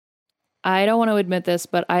I don't want to admit this,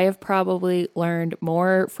 but I have probably learned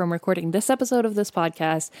more from recording this episode of this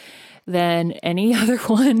podcast than any other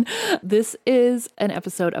one. This is an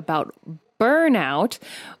episode about burnout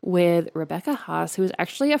with Rebecca Haas, who is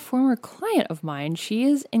actually a former client of mine. She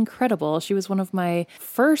is incredible. She was one of my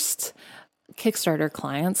first Kickstarter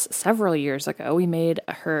clients several years ago. We made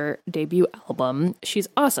her debut album. She's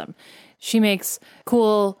awesome. She makes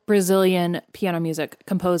cool Brazilian piano music,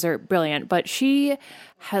 composer, brilliant, but she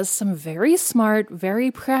has some very smart,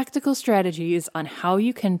 very practical strategies on how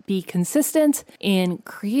you can be consistent in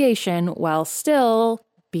creation while still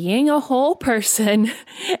being a whole person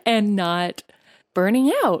and not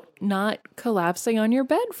burning out, not collapsing on your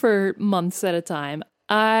bed for months at a time.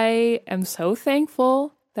 I am so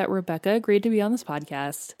thankful that Rebecca agreed to be on this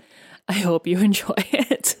podcast. I hope you enjoy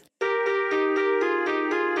it.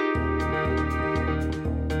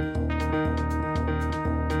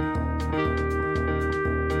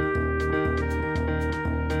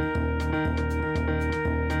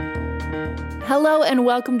 Hello and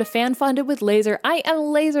welcome to Fan Funded with Laser. I am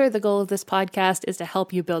Laser. The goal of this podcast is to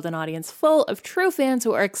help you build an audience full of true fans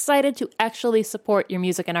who are excited to actually support your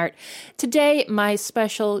music and art. Today, my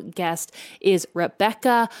special guest is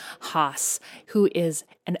Rebecca Haas, who is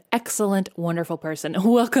an excellent, wonderful person.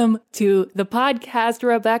 Welcome to the podcast,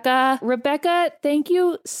 Rebecca. Rebecca, thank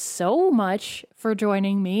you so much for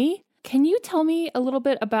joining me. Can you tell me a little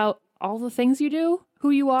bit about all the things you do, who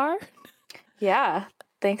you are? Yeah.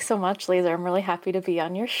 Thanks so much, Laser. I'm really happy to be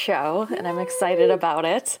on your show, and I'm excited about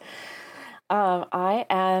it. I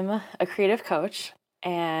am a creative coach,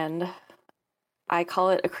 and I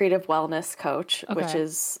call it a creative wellness coach, which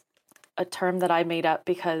is a term that I made up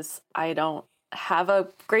because I don't have a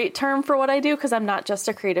great term for what I do, because I'm not just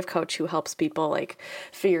a creative coach who helps people like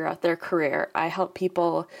figure out their career. I help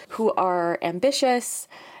people who are ambitious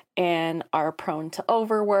and are prone to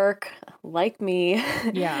overwork, like me.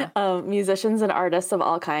 Yeah. Musicians and artists of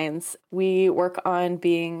all kinds. We work on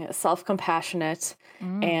being self-compassionate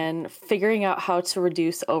and figuring out how to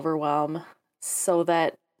reduce overwhelm so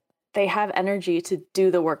that they have energy to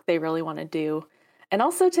do the work they really want to do, and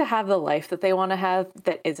also to have the life that they want to have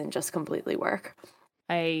that isn't just completely work.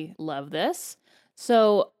 I love this.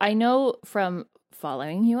 So I know from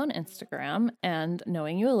following you on Instagram and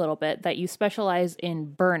knowing you a little bit that you specialize in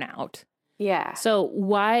burnout. Yeah. So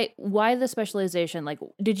why the specialization? Like,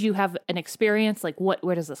 did you have an experience? Like,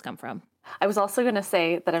 where does this come from? I was also going to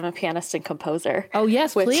say that I'm a pianist and composer. Oh,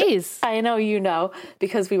 yes, please. I know you know,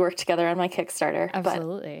 because we worked together on my Kickstarter.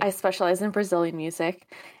 Absolutely. But I specialize in Brazilian music,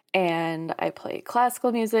 and I play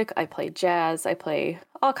classical music, I play jazz, I play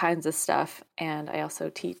all kinds of stuff, and I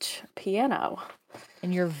also teach piano.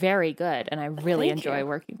 And you're very good, and I really Thank enjoy you.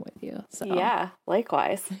 working with you. So. Yeah,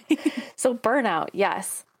 likewise. So burnout,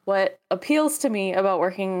 yes. What appeals to me about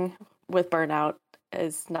working with burnout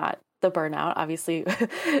is not the burnout. Obviously,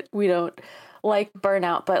 we don't like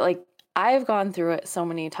burnout, but like I've gone through it so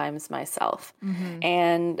many times myself. Mm-hmm.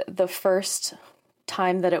 And the first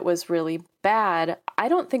time that it was really bad, I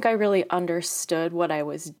don't think I really understood what I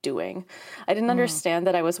was doing. I didn't understand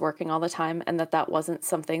that I was working all the time and that wasn't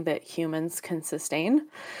something that humans can sustain.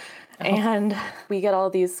 Oh. And we get all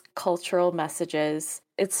these cultural messages.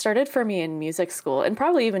 It started for me in music school, and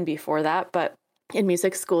probably even before that, but in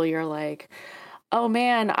music school, you're like, oh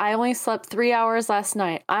man, I only slept 3 hours last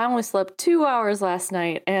night. I only slept 2 hours last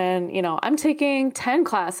night. And, I'm taking 10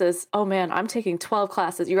 classes. Oh man, I'm taking 12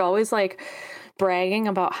 classes. You're always like bragging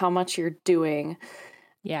about how much you're doing.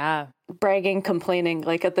 Yeah. Bragging, complaining,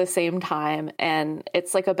 like at the same time. And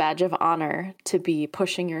it's like a badge of honor to be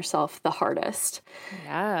pushing yourself the hardest.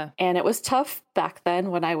 Yeah. And it was tough back then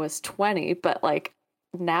when I was 20, but like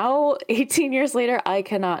now, 18 years later, I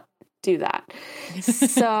cannot do that.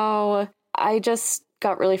 So I just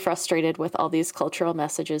got really frustrated with all these cultural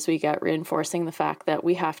messages we get reinforcing the fact that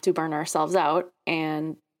we have to burn ourselves out,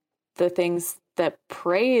 and the things that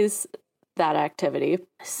praise that activity.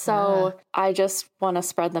 So I just want to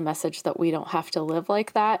spread the message that we don't have to live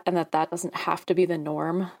like that, and that doesn't have to be the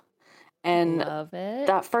norm. And love it.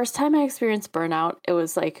 That first time I experienced burnout, it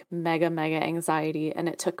was like mega anxiety, and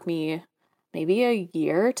it took me maybe a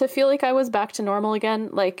year to feel like I was back to normal again.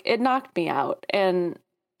 Like, it knocked me out. And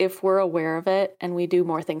if we're aware of it and we do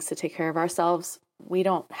more things to take care of ourselves, we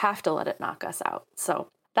don't have to let it knock us out. So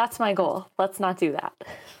that's my goal. Let's not do that.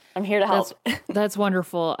 I'm here to help. That's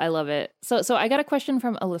wonderful. I love it. So I got a question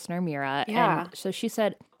from a listener, Mira. Yeah. And so she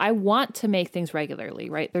said, I want to make things regularly,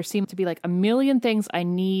 right? There seem to be like a million things I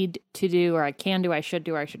need to do, or I can do, I should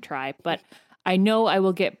do, or I should try. But I know I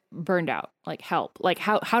will get burned out. Like, help. Like,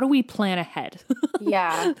 how do we plan ahead?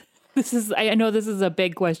 Yeah. I know this is a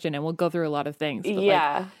big question, and we'll go through a lot of things. But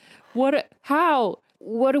yeah.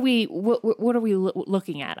 what are we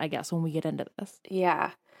looking at, I guess, when we get into this?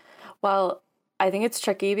 Yeah. Well, I think it's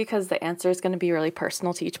tricky because the answer is going to be really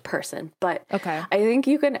personal to each person. But Okay. I think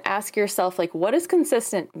you can ask yourself, like, what does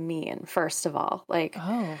consistent mean, first of all? Like,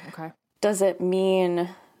 Oh, okay. does it mean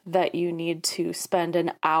that you need to spend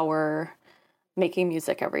an hour making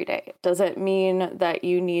music every day? Does it mean that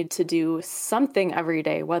you need to do something every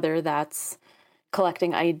day, whether that's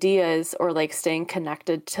collecting ideas or like staying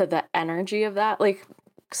connected to the energy of that? Like,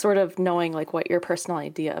 sort of knowing like what your personal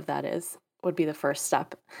idea of that is would be the first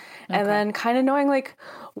step. Okay. And then kind of knowing like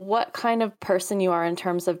what kind of person you are in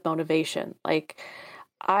terms of motivation. Like,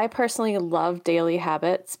 I personally love daily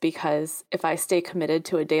habits because if I stay committed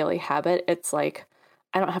to a daily habit, it's like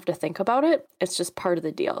I don't have to think about it. It's just part of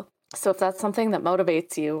the deal. So if that's something that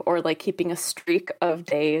motivates you, or like keeping a streak of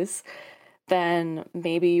days, then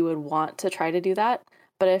maybe you would want to try to do that.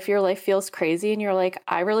 But if your life feels crazy and you're like,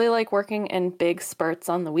 I really like working in big spurts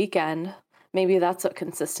on the weekend, maybe that's what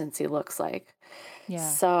consistency looks like. Yeah.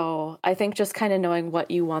 So I think just kind of knowing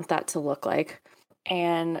what you want that to look like.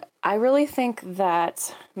 And I really think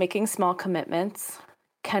that making small commitments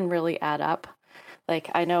can really add up.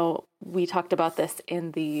 Like, I know we talked about this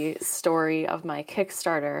in the story of my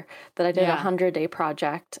Kickstarter, that I did a 100-day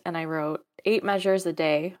project and I wrote 8 measures a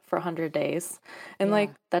day for 100 days. And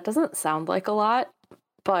like, that doesn't sound like a lot,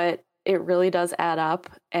 but it really does add up.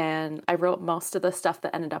 And I wrote most of the stuff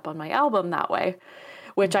that ended up on my album that way,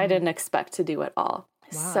 which I didn't expect to do at all.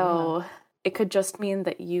 Wow, So it could just mean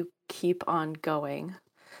that you keep on going.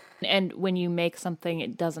 And when you make something,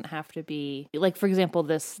 it doesn't have to be like, for example,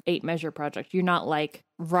 this 8 measure project. You're not like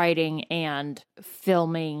writing and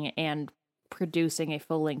filming and producing a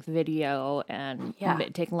full length video and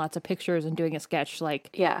taking lots of pictures and doing a sketch.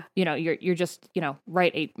 Like, you know, you're just, you know,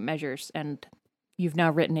 write 8 measures and you've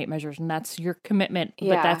now written 8 measures and that's your commitment,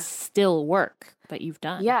 but that's still work that you've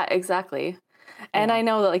done. Yeah, exactly. And I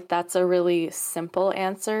know that like that's a really simple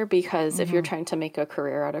answer because if you're trying to make a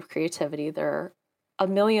career out of creativity, there are a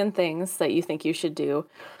million things that you think you should do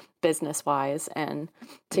business wise, and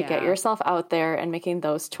to get yourself out there and making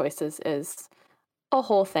those choices is a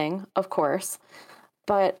whole thing, of course.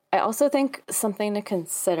 But I also think something to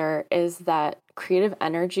consider is that creative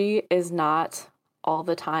energy is not all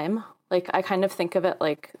the time. Like, I kind of think of it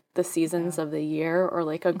like the seasons of the year, or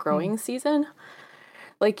like a growing season.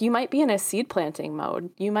 Like, you might be in a seed planting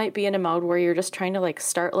mode. You might be in a mode where you're just trying to like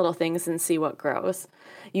start little things and see what grows.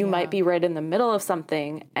 You might be right in the middle of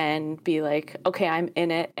something and be like, okay, I'm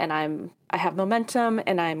in it and I have momentum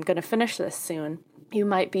and I'm going to finish this soon. You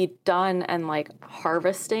might be done and like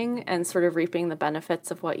harvesting and sort of reaping the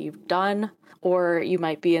benefits of what you've done. Or you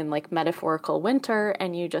might be in like metaphorical winter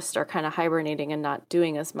and you just are kind of hibernating and not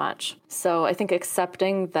doing as much. So I think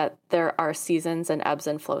accepting that there are seasons and ebbs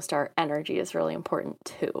and flows to our energy is really important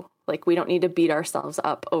too. Like, we don't need to beat ourselves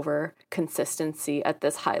up over consistency at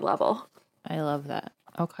this high level. I love that.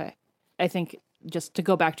 Okay. I think just to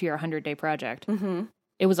go back to your 100-day project,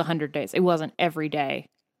 it was 100 days. It wasn't every day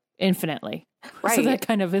infinitely. Right. So that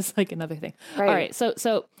kind of is like another thing. Right. All right.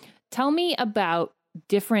 So tell me about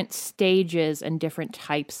different stages and different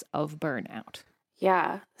types of burnout.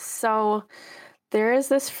 Yeah. So there is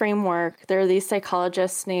this framework. There are these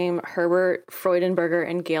psychologists named Herbert Freudenberger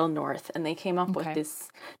and Gail North, and they came up with this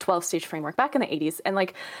 12-stage framework back in the 80s. And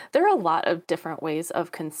like, there are a lot of different ways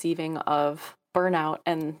of conceiving of burnout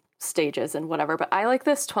and stages and whatever, but I like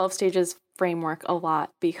this 12 stages framework a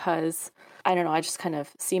lot because, I don't know, I just kind of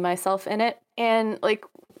see myself in it. And like,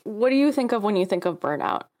 what do you think of when you think of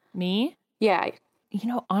burnout? Me? Yeah. You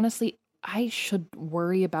know, honestly, I should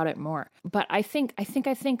worry about it more. But I think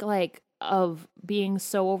like of being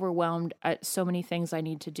so overwhelmed at so many things I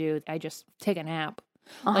need to do, I just take a nap.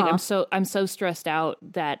 Like, I'm so stressed out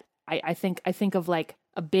that I think of like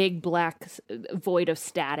a big black void of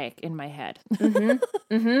static in my head.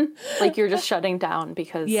 Like, you're just shutting down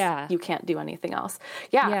because you can't do anything else.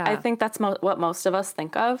 Yeah. I think that's what most of us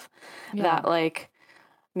think of, that like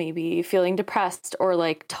maybe feeling depressed or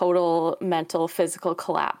like total mental, physical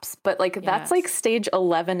collapse. But like, that's like stage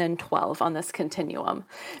 11 and 12 on this continuum.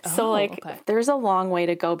 So like, there's a long way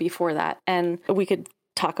to go before that. And we could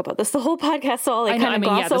talk about this the whole podcast, so I'll like kind of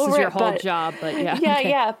gloss over it. This is your whole job, but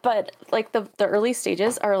yeah. But like the early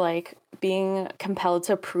stages are like being compelled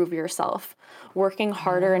to prove yourself, working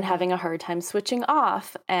harder and having a hard time switching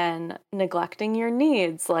off, and neglecting your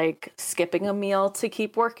needs, like skipping a meal to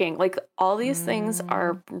keep working. Like, all these things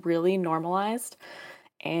are really normalized,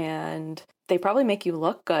 and they probably make you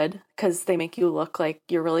look good because they make you look like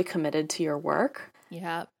you're really committed to your work.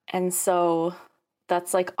 Yeah. And so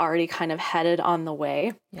that's like already kind of headed on the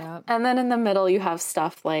way. Yeah. And then in the middle, you have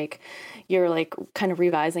stuff like you're like kind of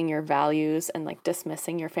revising your values and like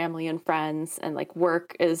dismissing your family and friends, and like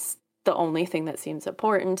work is the only thing that seems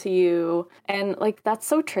important to you. And like, that's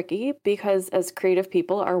so tricky because as creative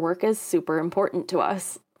people, our work is super important to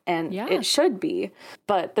us, and it should be.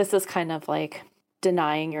 But this is kind of like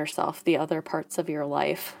denying yourself the other parts of your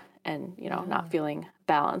life and, you know, not feeling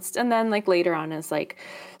balanced. And then like later on is like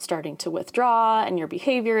starting to withdraw and your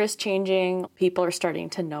behavior is changing. People are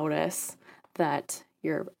starting to notice that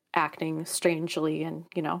you're acting strangely and,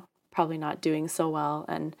 you know, probably not doing so well.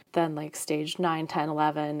 And then like stage 9, 10,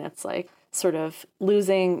 11, it's like sort of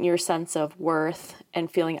losing your sense of worth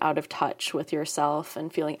and feeling out of touch with yourself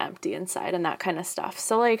and feeling empty inside and that kind of stuff.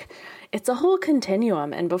 So like it's a whole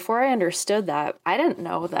continuum. And before I understood that, I didn't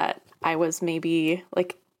know that I was maybe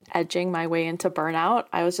like edging my way into burnout.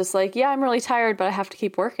 I was just like, yeah, I'm really tired, but I have to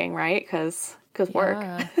keep working, right? Because work.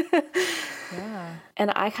 Yeah.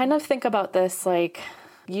 And I kind of think about this like,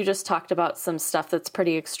 you just talked about some stuff that's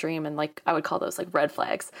pretty extreme, and like I would call those like red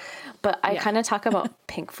flags. But I kind of talk about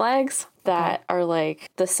pink flags that are like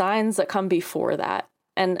the signs that come before that.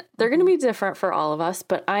 And they're going to be different for all of us.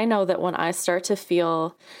 But I know that when I start to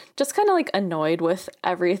feel just kind of like annoyed with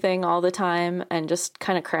everything all the time and just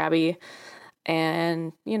kind of crabby,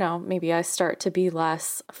 and, you know, maybe I start to be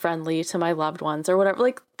less friendly to my loved ones or whatever,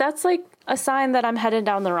 like that's like a sign that I'm headed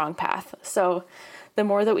down the wrong path. So the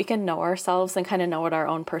more that we can know ourselves and kind of know what our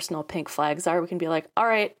own personal pink flags are, we can be like, all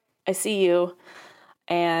right, I see you,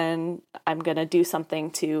 and I'm going to do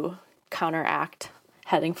something to counteract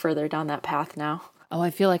heading further down that path now. Oh,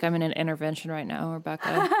 I feel like I'm in an intervention right now,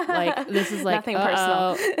 Rebecca. Like this is like nothing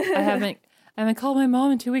personal. I haven't called my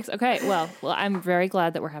mom in 2 weeks. Okay, well, I'm very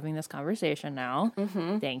glad that we're having this conversation now.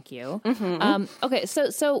 Mm-hmm. Thank you. Mm-hmm. Okay,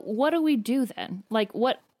 so what do we do then? Like,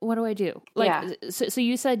 what do I do? Like, so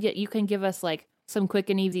you said you can give us like some quick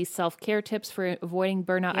and easy self-care tips for avoiding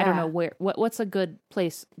burnout. I don't know what's a good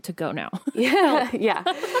place to go now. Yeah.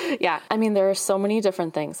 I mean, there are so many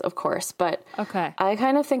different things, of course, but I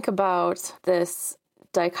kind of think about this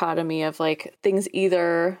dichotomy of like things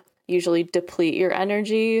either usually deplete your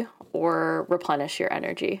energy or replenish your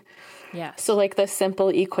energy. Yeah. So like the simple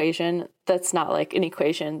equation, that's not like an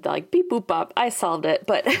equation that like beep, boop, bop, I solved it.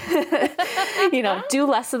 But, you know, do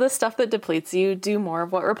less of the stuff that depletes you, do more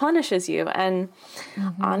of what replenishes you. And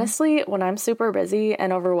honestly, when I'm super busy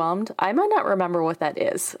and overwhelmed, I might not remember what that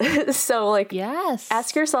is. So like,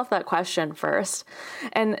 ask yourself that question first.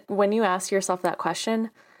 And when you ask yourself that question,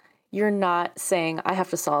 you're not saying, I have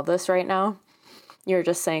to solve this right now. You're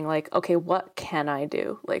just saying like, okay, what can I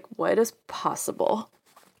do? Like, what is possible?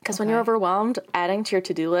 Because when you're overwhelmed, adding to your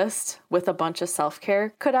to-do list with a bunch of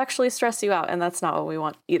self-care could actually stress you out. And that's not what we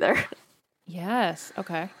want either. Yes.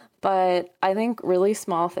 Okay. But I think really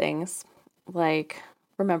small things like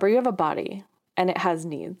remember you have a body and it has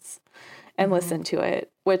needs and listen to it,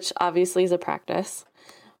 which obviously is a practice.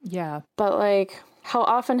 Yeah. But like, how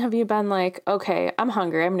often have you been like, okay, I'm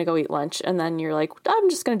hungry, I'm going to go eat lunch. And then you're like, I'm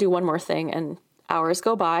just going to do one more thing. And hours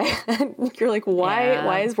go by and you're like,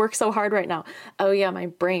 why is work so hard right now? Oh yeah, my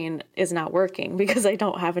brain is not working because I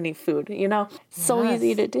don't have any food, you know? So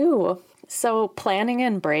easy to do. So planning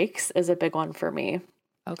in breaks is a big one for me.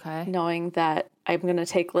 Okay. Knowing that I'm going to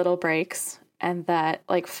take little breaks and that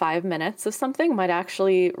like 5 minutes of something might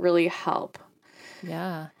actually really help.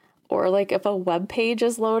 Yeah. Or like if a web page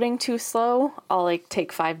is loading too slow, I'll like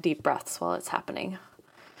take 5 deep breaths while it's happening.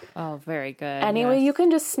 Oh, very good. Anyway, you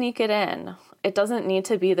can just sneak it in. It doesn't need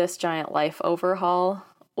to be this giant life overhaul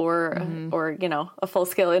or, you know, a full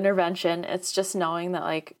scale intervention. It's just knowing that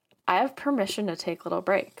like I have permission to take little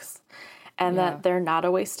breaks and that they're not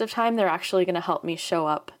a waste of time. They're actually going to help me show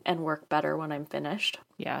up and work better when I'm finished.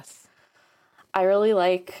 Yes. I really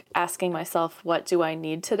like asking myself, what do I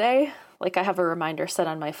need today? Like I have a reminder set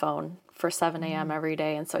on my phone for 7 a.m. every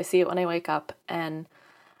day. And so I see it when I wake up, and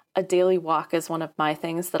a daily walk is one of my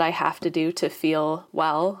things that I have to do to feel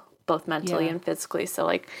well, both mentally and physically. So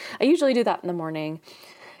like I usually do that in the morning,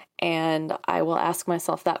 and I will ask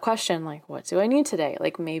myself that question, like, what do I need today?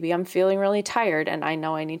 Like maybe I'm feeling really tired and I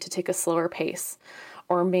know I need to take a slower pace,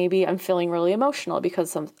 or maybe I'm feeling really emotional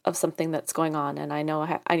because of something that's going on. And I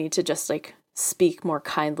know I need to just like speak more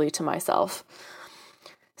kindly to myself.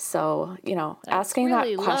 So, you know, that's asking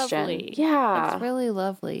really that question. Lovely. Yeah. That's really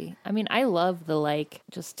lovely. I mean, I love the like,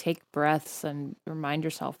 just take breaths and remind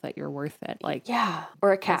yourself that you're worth it. Like, yeah.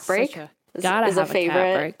 Or a cat break is a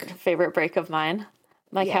favorite break of mine.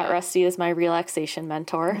 My cat Rusty is my relaxation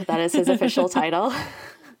mentor. That is his official title.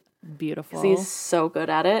 Beautiful. He's so good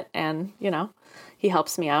at it. And, you know, he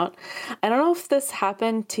helps me out. I don't know if this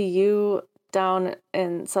happened to you down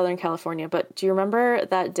in Southern California, but do you remember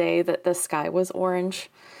that day that the sky was orange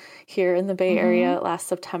here in the Bay Area last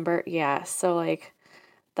September? Yeah. So like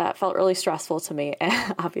that felt really stressful to me,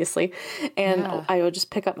 obviously. And I would just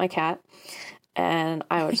pick up my cat and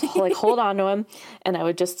I would just like hold on to him, and I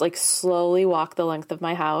would just like slowly walk the length of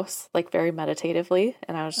my house, like very meditatively.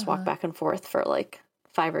 And I would just walk back and forth for like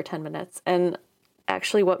 5 or 10 minutes. And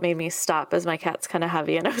actually what made me stop is my cat's kind of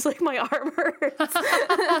heavy, and I was like, my arm hurts.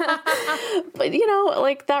 But you know,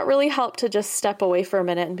 like that really helped to just step away for a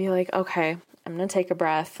minute and be like, okay, I'm going to take a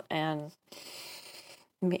breath, and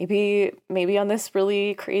maybe on this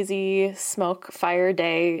really crazy smoke fire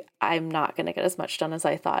day, I'm not going to get as much done as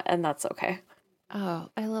I thought, and that's okay. Oh,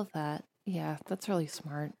 I love that. Yeah, that's really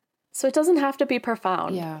smart. So it doesn't have to be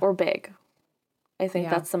profound or big. I think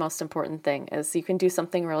Yeah. that's the most important thing, is you can do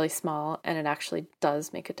something really small and it actually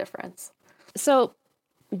does make a difference. So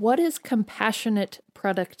what is compassionate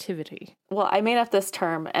productivity? Well, I made up this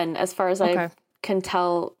term, and as far as I can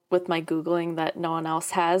tell with my Googling that no one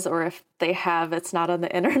else has, or if they have, it's not on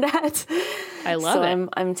the internet. I love it.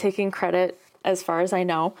 I'm taking credit as far as I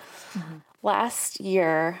know. Last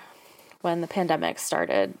year, when the pandemic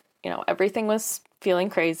started, you know, everything was feeling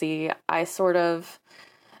crazy. I sort of,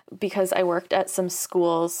 because I worked at some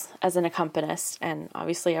schools as an accompanist and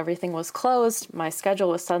obviously everything was closed, my schedule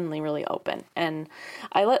was suddenly really open. And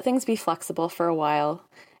I let things be flexible for a while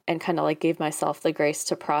and kind of like gave myself the grace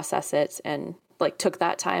to process it, and like took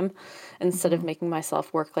that time instead of making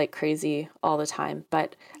myself work like crazy all the time.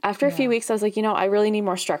 But after a few weeks, I was like, you know, I really need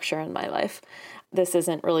more structure in my life. This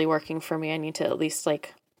isn't really working for me. I need to at least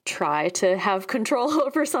like try to have control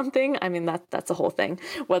over something. I mean, that's a whole thing,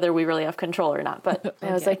 whether we really have control or not. But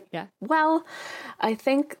I was like, well, I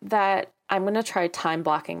think that I'm going to try time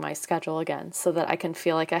blocking my schedule again so that I can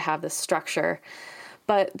feel like I have this structure.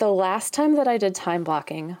 But the last time that I did time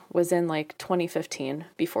blocking was in like 2015,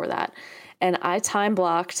 before that. And I time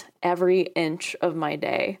blocked every inch of my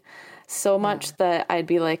day. So much that I'd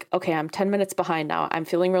be like, okay, I'm 10 minutes behind now. I'm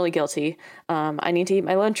feeling really guilty. I need to eat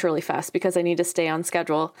my lunch really fast because I need to stay on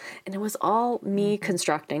schedule. And it was all me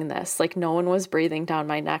constructing this. Like no one was breathing down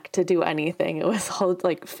my neck to do anything. It was all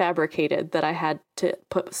like fabricated that I had to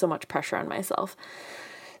put so much pressure on myself.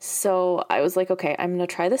 So I was like, okay, I'm going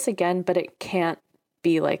to try this again, but it can't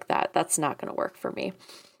be like that. That's not going to work for me.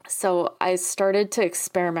 So I started to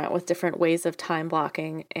experiment with different ways of time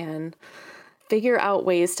blocking and figure out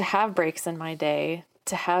ways to have breaks in my day,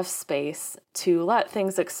 to have space, to let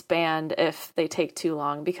things expand if they take too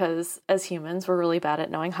long, because as humans, we're really bad at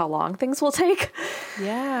knowing how long things will take.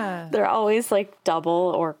 Yeah. They're always like double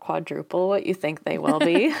or quadruple what you think they will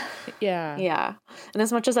be. Yeah. Yeah. And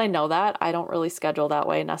as much as I know that, I don't really schedule that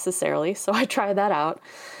way necessarily. So I tried that out.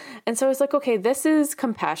 And so I was like, okay, this is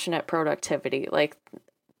compassionate productivity, like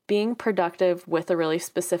being productive with a really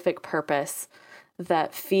specific purpose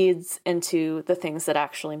that feeds into the things that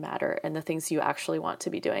actually matter and the things you actually want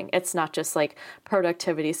to be doing. It's not just like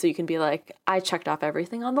productivity so you can be like, I checked off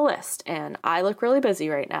everything on the list and I look really busy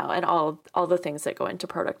right now, and all the things that go into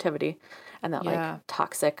productivity and that like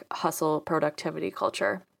toxic hustle productivity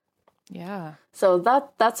culture. Yeah. So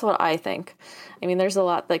that's what I think. I mean, there's a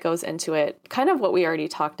lot that goes into it. Kind of what we already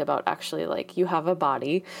talked about, actually. Like, you have a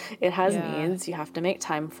body. It has needs. You have to make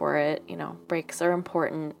time for it. You know, breaks are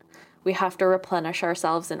important. We have to replenish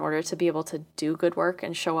ourselves in order to be able to do good work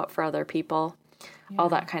and show up for other people. All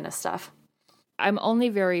that kind of stuff. I'm only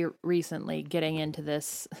very recently getting into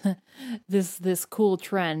this this cool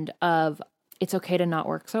trend of it's okay to not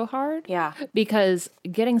work so hard. Yeah. Because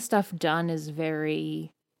getting stuff done is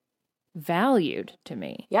very valued to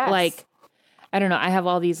me. Yes. Like, I don't know, I have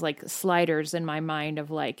all these like sliders in my mind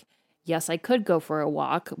of like, yes, I could go for a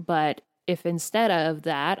walk, but if instead of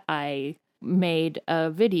that I made a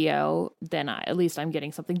video, then at least I'm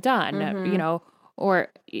getting something done, you know, or,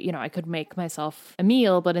 you know, I could make myself a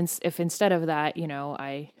meal, but if instead of that, you know,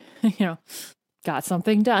 I, you know, got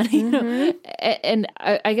something done, you know, and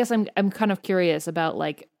I guess I'm kind of curious about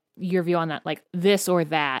like your view on that, like this or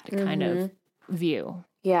that kind of view.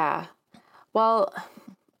 Yeah. Well,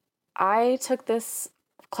 I took this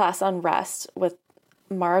class on rest with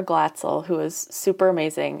Mara Glatzel, who is super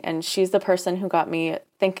amazing. And she's the person who got me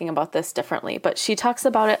thinking about this differently. But she talks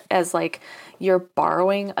about it as like you're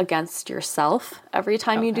borrowing against yourself every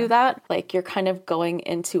time you do that. Like you're kind of going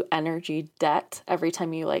into energy debt every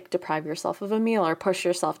time you like deprive yourself of a meal or push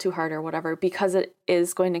yourself too hard or whatever, because it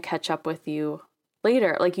is going to catch up with you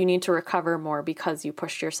later. Like you need to recover more because you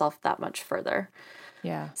pushed yourself that much further.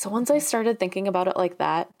 Yeah. So once I started thinking about it like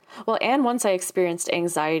that, well, and once I experienced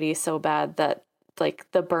anxiety so bad that like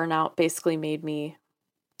the burnout basically made me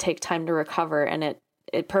take time to recover, and it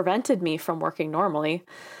it prevented me from working normally,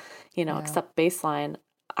 except baseline.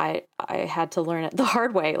 I had to learn it the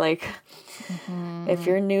hard way. Like, if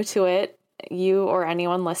you're new to it, you or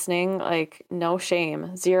anyone listening, like, no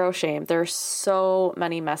shame, zero shame. There's so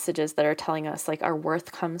many messages that are telling us like our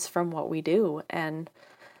worth comes from what we do. And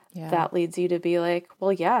that leads you to be like,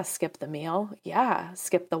 well, yeah, skip the meal. Yeah.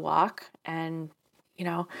 Skip the walk. And,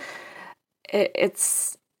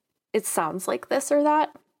 it sounds like this or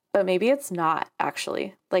that, but maybe it's not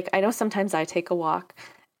actually. Like, I know sometimes I take a walk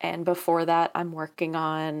and before that I'm working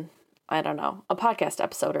on, I don't know, a podcast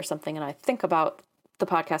episode or something. And I think about the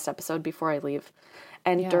podcast episode before I leave.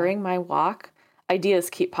 And during my walk, ideas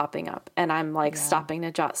keep popping up and I'm like stopping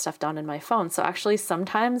to jot stuff down in my phone. So actually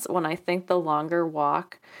sometimes when I think the longer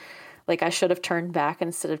walk, like I should have turned back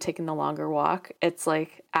instead of taking the longer walk, it's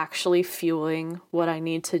like actually fueling what I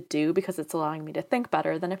need to do because it's allowing me to think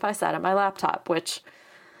better than if I sat at my laptop, which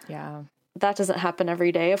that doesn't happen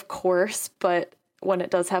every day, of course, but when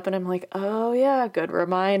it does happen, I'm like, oh yeah, good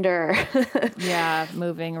reminder.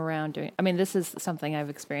 Moving around this is something I've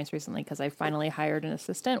experienced recently because I finally hired an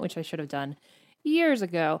assistant, which I should have done years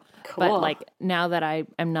ago. Cool. But like now that I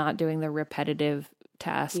am not doing the repetitive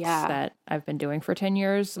tasks that I've been doing for 10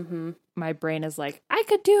 years, my brain is like, I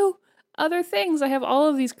could do other things. I have all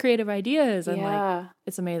of these creative ideas. And like,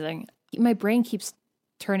 it's amazing. My brain keeps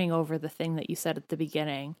turning over the thing that you said at the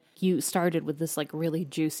beginning. You started with this like really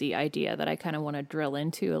juicy idea that I kind of want to drill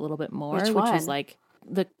into a little bit more, which is like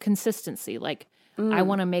the consistency. Like I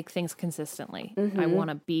want to make things consistently. I want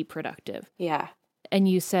to be productive. Yeah. And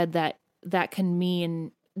you said that that can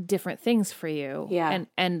mean different things for you. Yeah.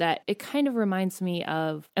 And that it kind of reminds me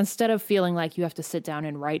of, instead of feeling like you have to sit down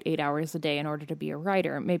and write 8 hours a day in order to be a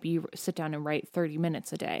writer, maybe you sit down and write 30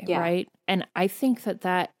 minutes a day. Right. And I think that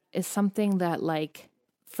that is something that like,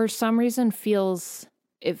 for some reason feels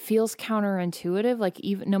counterintuitive. Like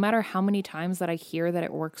even no matter how many times that I hear that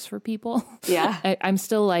it works for people, I'm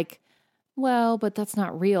still like, well, but that's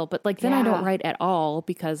not real. But like, then I don't write at all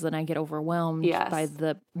because then I get overwhelmed by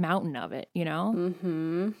the mountain of it,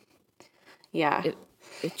 Mm-hmm. Yeah.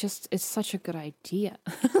 It's such a good idea.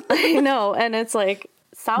 I know. And it's like,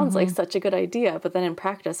 sounds like such a good idea, but then in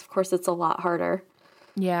practice, of course, it's a lot harder.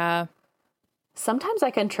 Yeah. Sometimes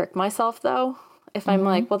I can trick myself though. If I'm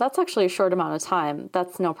like, well, that's actually a short amount of time,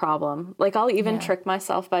 that's no problem. Like I'll even trick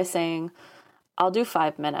myself by saying, I'll do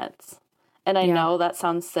 5 minutes. And I know that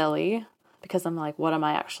sounds silly because I'm like, what am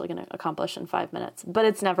I actually going to accomplish in 5 minutes? But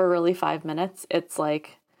it's never really 5 minutes. It's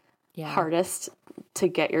like hardest to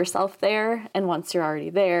get yourself there. And once you're already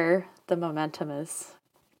there, the momentum is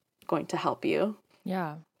going to help you.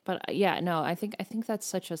 Yeah. But I think that's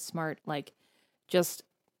such a smart, like, just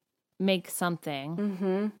make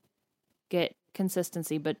something, get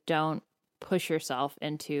consistency, but don't push yourself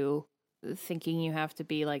into thinking you have to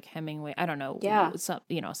be like Hemingway. I don't know.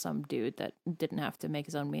 Some dude that didn't have to make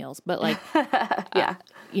his own meals, but like,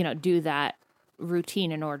 do that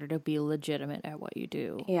routine in order to be legitimate at what you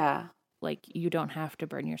do. Yeah. Like you don't have to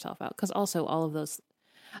burn yourself out. 'Cause also all of those,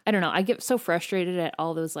 I don't know. I get so frustrated at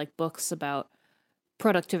all those like books about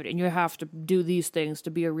productivity and you have to do these things to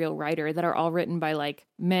be a real writer that are all written by like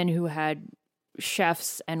men who had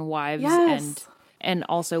chefs and wives and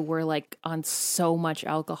also were like on so much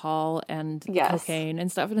alcohol and cocaine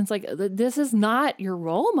and stuff. And it's like, this is not your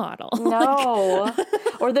role model. No.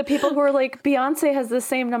 Or the people who are like, Beyonce has the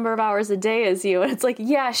same number of hours a day as you. And it's like,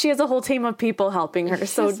 yeah, she has a whole team of people helping her.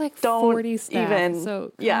 So like don't 40 staff, even.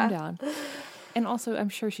 So calm down. And also I'm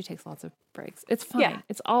sure she takes lots of breaks. It's fine. Yeah.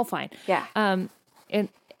 It's all fine. Yeah. And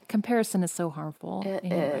comparison is so harmful. It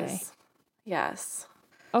is. Yes.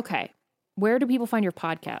 Okay. Where do people find your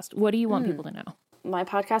podcast? What do you want people to know? My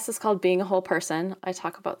podcast is called Being a Whole Person. I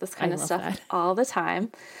talk about this kind of stuff all the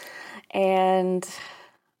time. And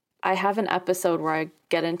I have an episode where I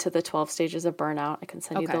get into the 12 stages of burnout. I can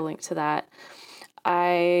send you the link to that.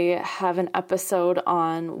 I have an episode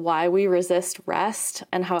on why we resist rest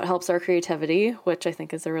and how it helps our creativity, which I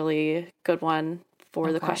think is a really good one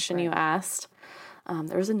for the question you asked.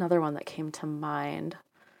 There was another one that came to mind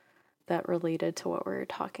that related to what we were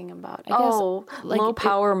talking about. Like low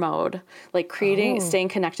power mode, like staying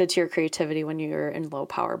connected to your creativity when you're in low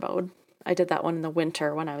power mode. I did that one in the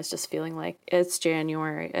winter when I was just feeling like it's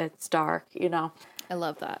January, it's dark, I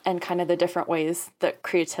love that. And kind of the different ways that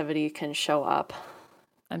creativity can show up.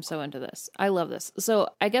 I'm so into this. I love this. So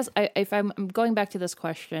I guess if I'm going back to this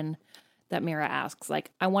question that Mira asks,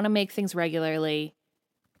 like, I want to make things regularly,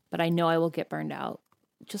 but I know I will get burned out.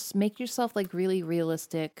 Just make yourself like really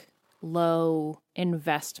realistic, low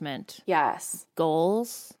investment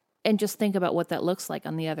goals and just think about what that looks like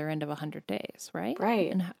on the other end of 100 days, right?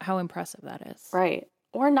 Right. And how impressive that is. Right.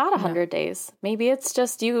 or not 100 days. Maybe it's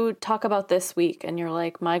just you talk about this week and you're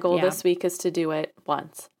like, my goal this week is to do it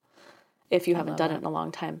once if you haven't done it in a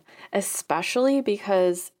long time. Especially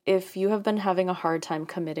because if you have been having a hard time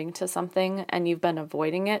committing to something and you've been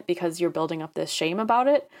avoiding it because you're building up this shame about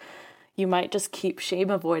it, you might just keep shame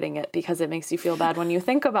avoiding it because it makes you feel bad when you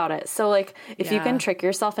think about it. So like if you can trick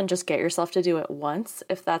yourself and just get yourself to do it once,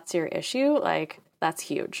 if that's your issue, like that's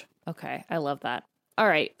huge. Okay. I love that. All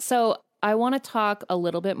right. So I want to talk a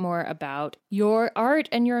little bit more about your art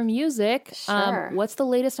and your music. Sure. What's the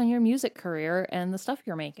latest on your music career and the stuff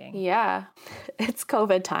you're making? Yeah, it's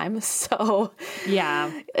COVID time. So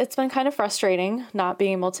yeah, it's been kind of frustrating not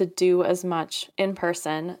being able to do as much in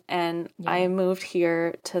person. And I moved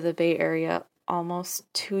here to the Bay Area almost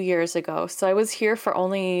 2 years ago. So I was here for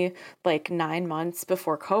only like 9 months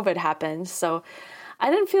before COVID happened. So I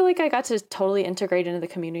didn't feel like I got to totally integrate into the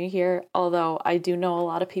community here, although I do know a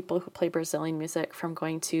lot of people who play Brazilian music from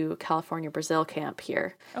going to California Brazil camp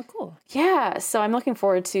here. Oh, cool. Yeah, so I'm looking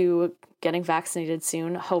forward to getting vaccinated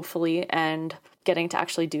soon, hopefully, and getting to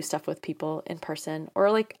actually do stuff with people in person or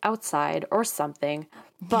like outside or something.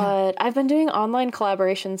 But I've been doing online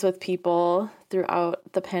collaborations with people throughout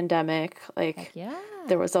the pandemic. Like,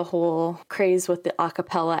 there was a whole craze with the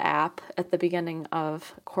acapella app at the beginning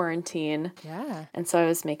of quarantine. Yeah. And so I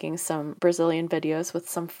was making some Brazilian videos with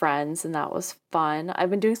some friends, and that was fun. I've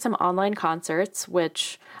been doing some online concerts,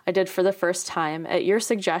 which I did for the first time at your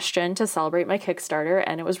suggestion to celebrate my Kickstarter,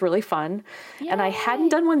 and it was really fun. Yay. And I hadn't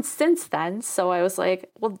done one since then, so I was like,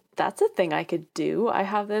 well, that's a thing I could do. I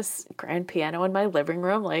have this grand piano in my living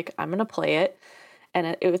room, like, I'm going to play it.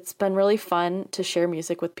 And it's been really fun to share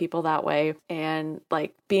music with people that way, and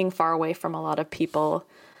like being far away from a lot of people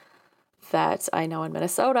that I know in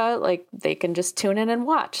Minnesota, like they can just tune in and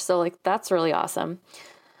watch. So like that's really awesome.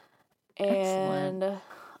 And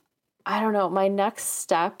I don't know, my next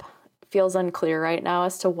step feels unclear right now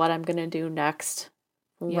as to what I'm going to do next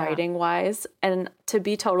writing wise. And to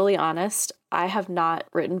be totally honest, I have not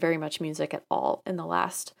written very much music at all in the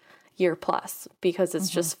last year plus because it's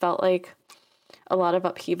just felt like a lot of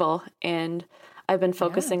upheaval, and I've been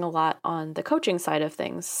focusing a lot on the coaching side of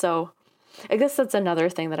things. So I guess that's another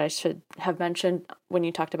thing that I should have mentioned when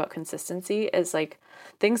you talked about consistency is like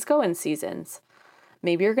things go in seasons.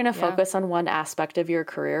 Maybe you're going to focus on one aspect of your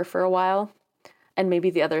career for a while, and maybe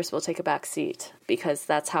the others will take a back seat because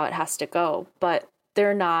that's how it has to go. But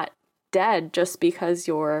they're not dead just because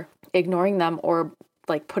you're ignoring them or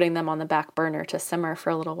like putting them on the back burner to simmer for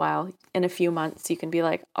a little while. In a few months, you can be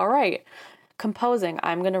like, all right, composing,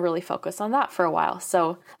 I'm going to really focus on that for a while.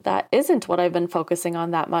 So that isn't what I've been focusing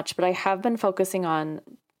on that much, but I have been focusing on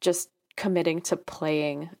just committing to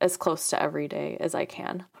playing as close to every day as I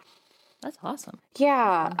can. That's awesome.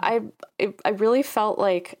 Yeah, I really felt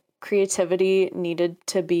like creativity needed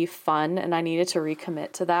to be fun, and I needed to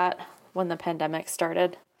recommit to that when the pandemic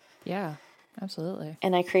started. Yeah, absolutely.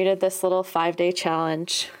 And I created this little 5-day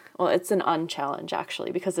challenge. Well, it's an unchallenge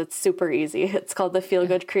actually, because it's super easy. It's called the Feel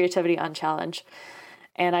Good Creativity Unchallenge.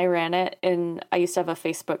 And I ran it I used to have a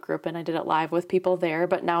Facebook group and I did it live with people there,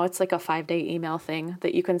 but now it's like a 5-day email thing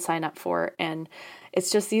that you can sign up for. And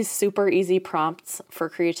it's just these super easy prompts for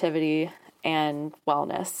creativity and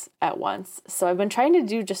wellness at once. So I've been trying to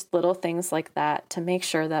do just little things like that to make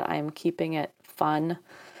sure that I'm keeping it fun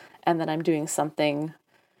and that I'm doing something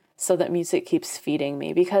so that music keeps feeding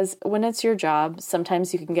me. Because when it's your job,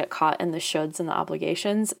 sometimes you can get caught in the shoulds and the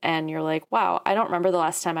obligations, and you're like, wow, I don't remember the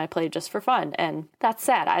last time I played just for fun. And that's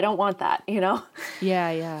sad. I don't want that, you know?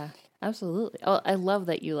 Yeah, absolutely. Oh, I love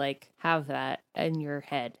that you like have that in your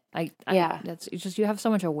head. It's just, you have so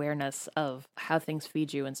much awareness of how things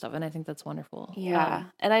feed you and stuff. And I think that's wonderful. Yeah.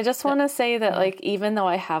 And I just want to say that like, even though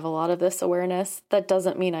I have a lot of this awareness, that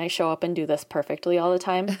doesn't mean I show up and do this perfectly all the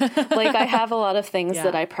time. Like I have a lot of things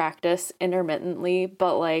that I practice intermittently,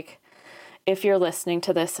 but like, if you're listening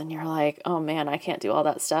to this and you're like, oh man, I can't do all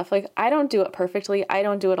that stuff. Like I don't do it perfectly. I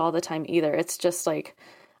don't do it all the time either. It's just like,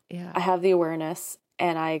 I have the awareness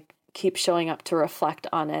and I keep showing up to reflect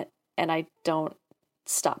on it, and I don't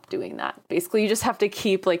stop doing that. Basically, you just have to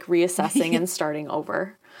keep like reassessing and starting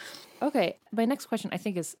over. Okay. My next question, I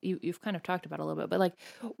think, is you've kind of talked about a little bit, but like,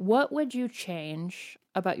 what would you change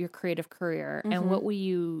about your creative career, and what will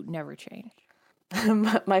you never change?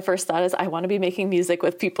 My first thought is I want to be making music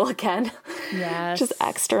with people again. Yes. Just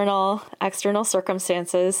external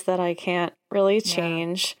circumstances that I can't really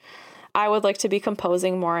change. I would like to be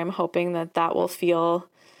composing more. I'm hoping that will feel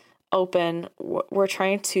open. We're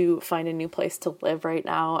trying to find a new place to live right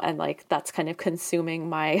now, and like that's kind of consuming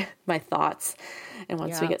my thoughts. And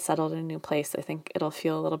once we get settled in a new place, I think it'll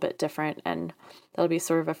feel a little bit different, and that'll be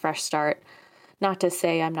sort of a fresh start. Not to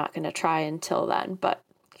say I'm not going to try until then, but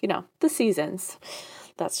the seasons,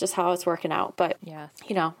 that's just how it's working out. But,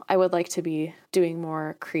 I would like to be doing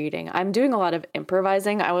more creating. I'm doing a lot of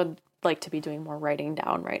improvising. I would like to be doing more writing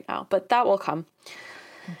down right now, but that will come.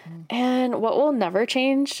 Mm-hmm. And what will never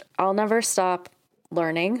change, I'll never stop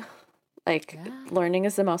learning. Learning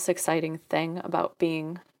is the most exciting thing about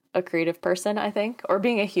being a creative person, I think, or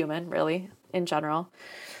being a human, really, in general.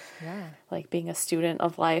 Yeah. Like being a student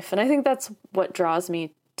of life. And I think that's what draws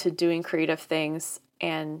me to doing creative things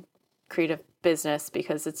and creative business,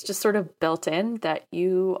 because it's just sort of built in that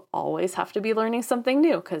you always have to be learning something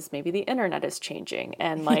new, because maybe the internet is changing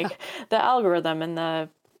and the algorithm and the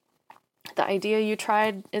idea you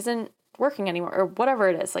tried isn't working anymore, or whatever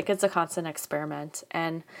it is. It's a constant experiment.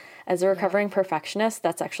 And as a recovering perfectionist,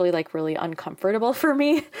 that's actually really uncomfortable for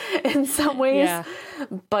me in some ways. Yeah.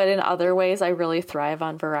 But in other ways, I really thrive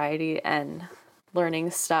on variety and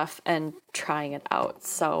learning stuff and trying it out.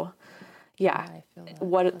 So I feel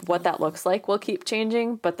that. What that looks like will keep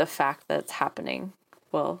changing, but the fact that it's happening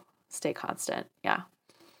will stay constant. Yeah.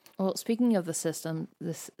 Well, speaking of the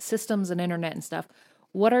systems and internet and stuff,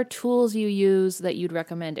 what are tools you use that you'd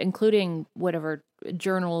recommend, including whatever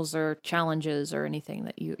journals or challenges or anything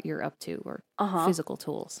that you're up to, or physical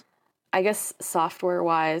tools? I guess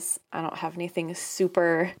software-wise, I don't have anything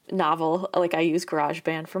super novel. I use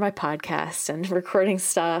GarageBand for my podcast and recording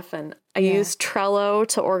stuff, and I use Trello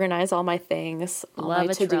to organize all my things, all Love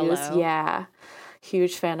my to-dos. Trello. Yeah,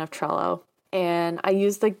 huge fan of Trello. And I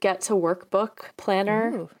use the Get to Workbook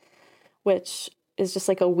planner, which is just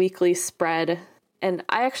a weekly spread. And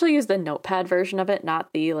I actually use the notepad version of it,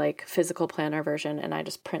 not the physical planner version. And I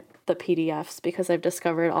just print the PDFs because I've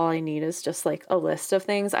discovered all I need is just a list of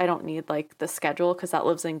things. I don't need the schedule, because that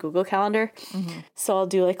lives in Google Calendar. Mm-hmm. So I'll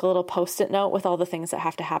do a little Post-it note with all the things that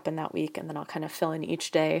have to happen that week. And then I'll kind of fill in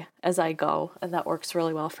each day as I go. And that works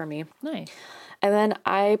really well for me. Nice. And then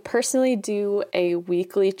I personally do a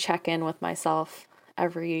weekly check-in with myself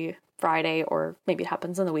every Friday, or maybe it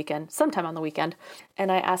happens on the weekend, sometime on the weekend.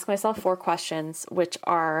 And I ask myself 4 questions, which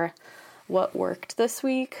are: what worked this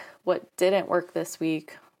week? What didn't work this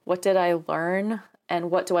week? What did I learn? And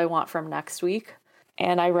what do I want from next week?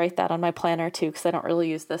 And I write that on my planner too, because I don't really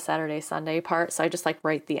use the Saturday, Sunday part. So I just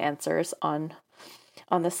write the answers on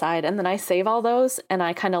the side. And then I save all those, and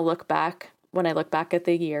I kind of look back when I look back at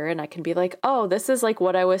the year, and I can be oh, this is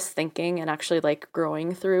what I was thinking and actually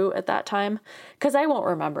growing through at that time, because I won't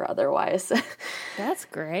remember otherwise. That's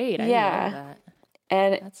great. I love that.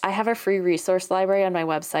 And I have a free resource library on my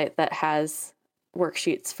website that has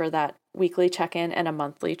worksheets for that weekly check-in and a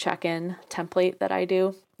monthly check-in template that I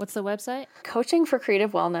do. What's the website?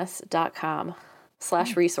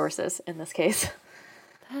 coachingforcreativewellness.com/resources in this case.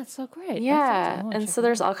 That's so great. Yeah. And so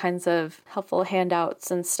there's all kinds of helpful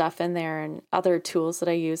handouts and stuff in there, and other tools that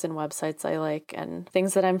I use and websites I like, and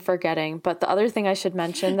things that I'm forgetting. But the other thing I should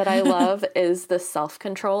mention that I love is the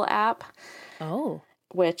Self-Control app. Oh.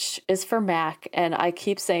 Which is for Mac. And I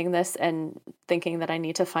keep saying this and thinking that I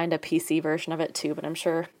need to find a PC version of it too, but I'm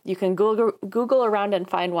sure you can Google around and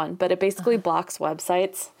find one. But it basically blocks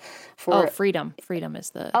websites for... Freedom. Freedom is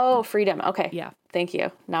the... Oh, Freedom. Okay. Yeah. Thank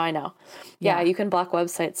you. Now I know. Yeah, you can block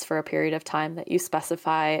websites for a period of time that you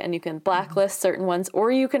specify, and you can blacklist certain ones,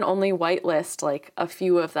 or you can only whitelist a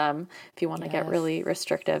few of them if you want to get really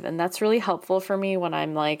restrictive. And that's really helpful for me when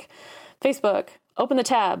I'm Facebook, open the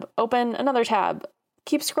tab, open another tab,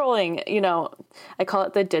 keep scrolling. I call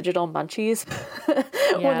it the digital munchies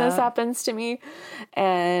when this happens to me.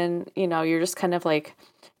 And, you're just kind of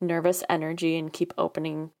nervous energy and keep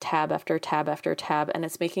opening tab after tab after tab, and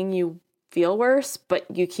it's making you feel worse, but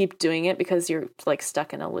you keep doing it because you're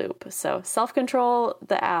stuck in a loop. So Self-Control,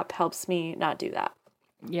 the app, helps me not do that.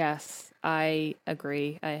 Yes, I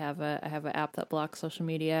agree. I have an app that blocks social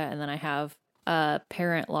media, and then I have a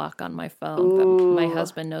parent lock on my phone that my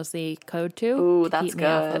husband knows the code to. Ooh, that's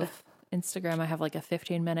good. Instagram, I have a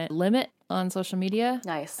 15-minute limit on social media.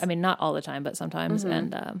 Nice. I mean, not all the time, but sometimes.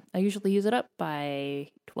 Mm-hmm. And I usually use it up by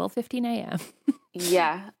 12:15 a.m.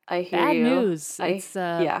 Yeah, I hear bad you. Bad news. It's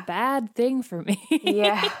a bad thing for me.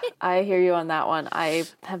 Yeah, I hear you on that one. I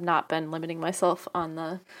have not been limiting myself on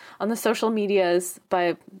the social medias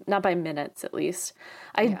not by minutes at least.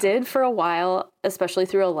 I did for a while, especially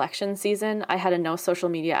through election season. I had a no social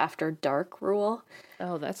media after dark rule.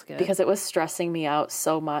 Oh, that's good. Because it was stressing me out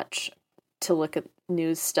so much to look at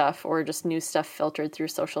news stuff, or just news stuff filtered through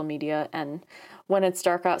social media. And when it's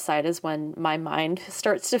dark outside is when my mind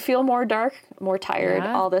starts to feel more dark, more tired,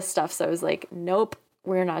 all this stuff. So I was nope,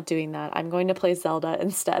 we're not doing that. I'm going to play Zelda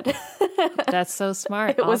instead. That's so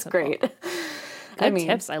smart. It was great. Good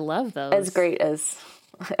tips. I love those. As great as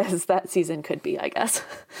as that season could be, I guess.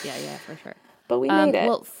 Yeah, for sure. But we made it.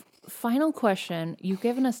 Well, final question. You've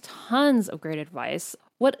given us tons of great advice.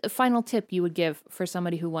 What final tip you would give for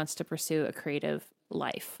somebody who wants to pursue a creative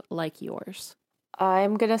life like yours?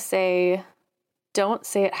 I'm going to say, don't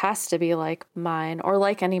say it has to be like mine or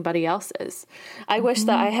like anybody else's. I wish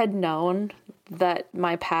that I had known that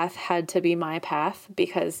my path had to be my path,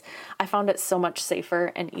 because I found it so much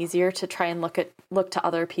safer and easier to try and look to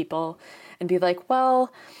other people and be like,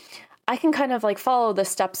 well, I can kind of like follow the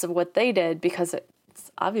steps of what they did, because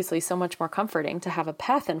it's obviously so much more comforting to have a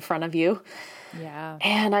path in front of you. Yeah.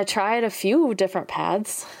 And I tried a few different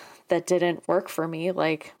paths that didn't work for me,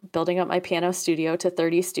 like building up my piano studio to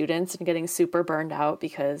 30 students and getting super burned out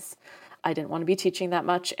because I didn't want to be teaching that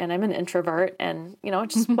much. And I'm an introvert, and, it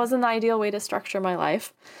just wasn't the ideal way to structure my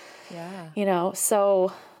life. Yeah.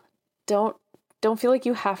 So don't feel like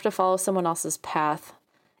you have to follow someone else's path,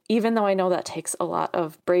 even though I know that takes a lot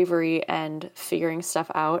of bravery and figuring stuff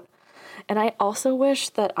out. And I also wish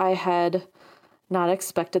that I had not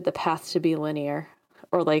expected the path to be linear,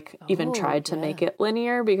 or like even tried to make it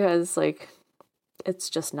linear, because like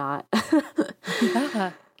it's just not.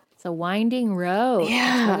 Yeah. It's a winding road.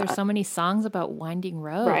 Yeah. That's why there's so many songs about winding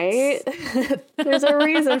roads. Right? There's a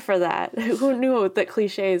reason for that. Who knew that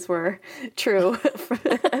cliches were true?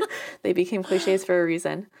 They became cliches for a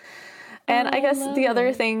reason. And I guess the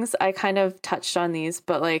other things, I kind of touched on these,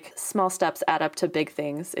 but like small steps add up to big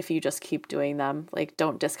things if you just keep doing them. Like,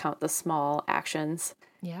 don't discount the small actions.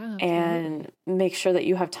 Yeah. And make sure that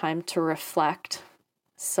you have time to reflect,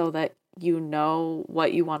 so that you know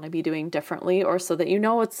what you want to be doing differently, or so that you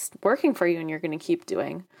know what's working for you and you're going to keep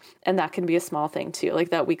doing. And that can be a small thing too. Like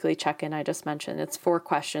that weekly check-in I just mentioned, it's 4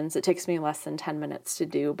 questions. It takes me less than 10 minutes to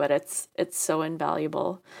do, but it's so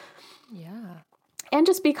invaluable. Yeah. And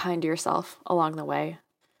just be kind to yourself along the way.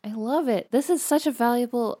 I love it. This is such a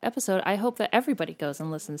valuable episode. I hope that everybody goes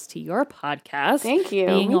and listens to your podcast. Thank you.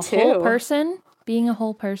 Being Me a too. whole person. Being a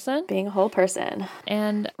whole person. Being a whole person.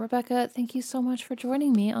 And Rebecca, thank you so much for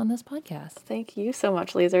joining me on this podcast. Thank you so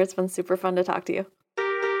much, Laser. It's been super fun to talk to you.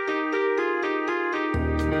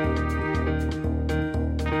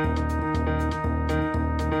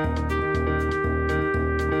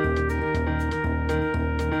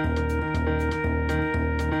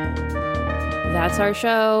 That's our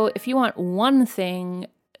show. If you want one thing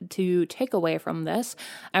to take away from this,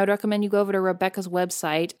 I would recommend you go over to Rebecca's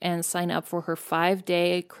website and sign up for her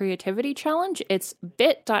 5-day creativity challenge. It's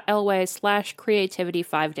bit.ly/creativity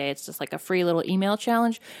 5-day. It's just like a free little email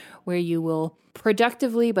challenge where you will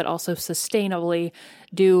productively but also sustainably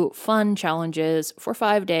do fun challenges for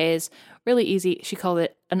 5 days. Really easy. She called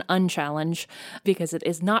it an unchallenge because it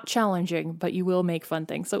is not challenging, but you will make fun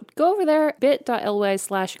things. So go over there,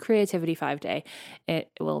 bit.ly/creativity 5-day.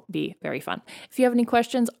 It will be very fun. If you have any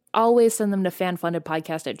questions, always send them to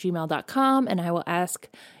fanfundedpodcast@gmail.com, and I will ask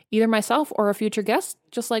either myself or a future guest,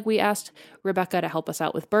 just like we asked Rebecca to help us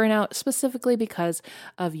out with burnout, specifically because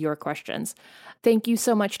of your questions. Thank you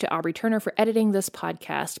so much to Aubrey Turner for editing this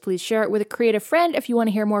podcast. Please share it with a creative friend. If you want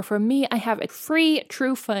to hear more from me, I have a free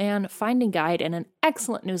True Fan finding guide and an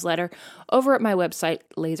excellent newsletter over at my website,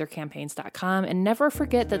 lasercampaigns.com. And never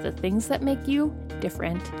forget that the things that make you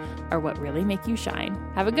different are what really make you shine.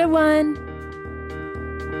 Have a good one.